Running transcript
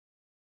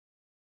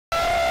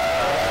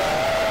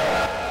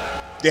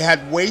They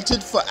had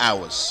waited for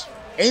hours.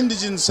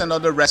 Indigents and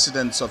other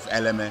residents of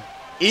Eleme,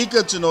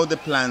 eager to know the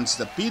plans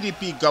the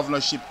PDP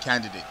governorship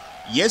candidate,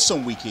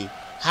 Nyesom Wike,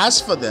 has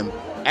for them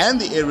and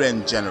the area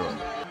in general.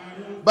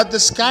 But the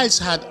skies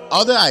had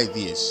other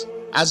ideas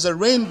as the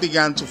rain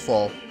began to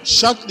fall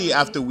shortly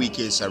after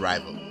Wike's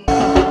arrival.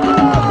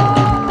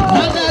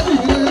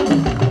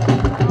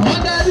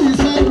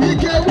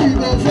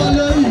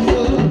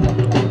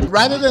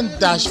 Rather than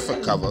dash for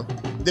cover,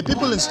 the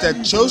people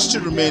instead chose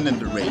to remain in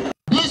the rain.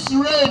 This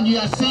rain you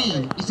are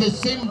seeing is a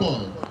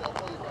symbol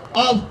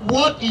of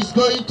what is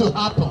going to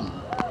happen.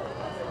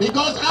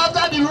 Because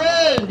after the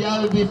rain,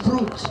 there will be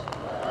fruit.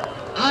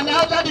 And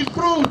after the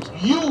fruit,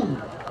 you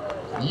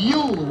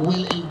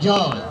will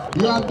enjoy.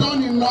 You have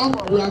done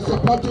enough, we are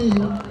supporting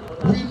you.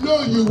 We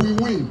know you will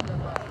win.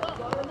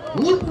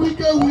 Would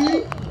Wike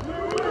win?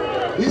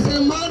 He's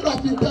a man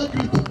of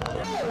integrity.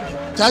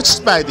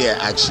 Touched by their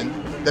action,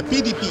 the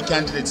PDP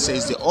candidate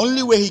says the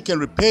only way he can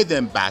repay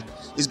them back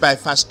is by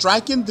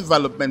fast-tracking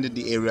development in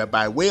the area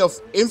by way of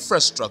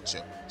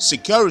infrastructure,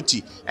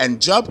 security,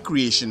 and job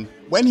creation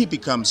when he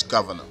becomes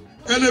governor.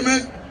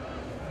 Eleme,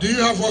 do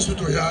you have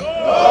hospital here?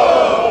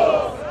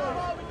 No!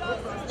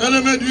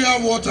 Eleme, do you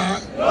have water?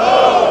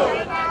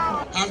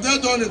 No! Have they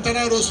done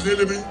internal roads in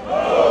Eleme?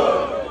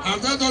 No!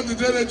 Have they done the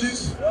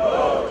drainages?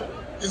 No!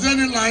 Is there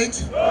any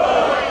light?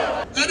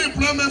 No! Any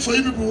employment for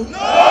you people?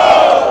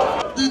 No!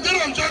 The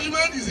day of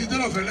judgment is the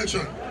day of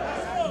election.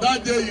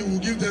 That day you will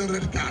give them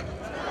red card.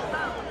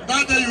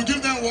 That day you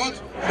give them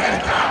what?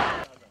 Red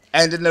card.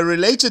 And in a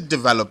related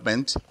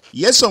development,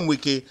 Nyesom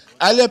Wike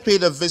earlier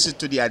paid a visit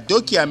to the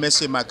Adoke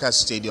Amese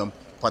Stadium,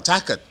 Port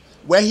Harcourt,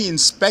 where he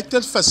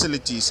inspected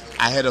facilities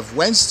ahead of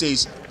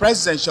Wednesday's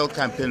presidential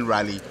campaign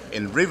rally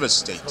in Rivers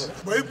State.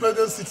 But if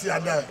President City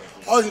are there,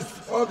 all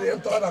the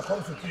entire that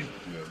comes to you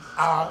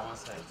are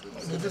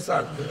this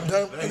side.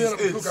 Then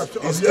look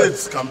at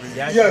states can be.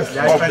 Yes,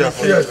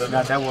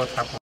 that was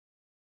happening.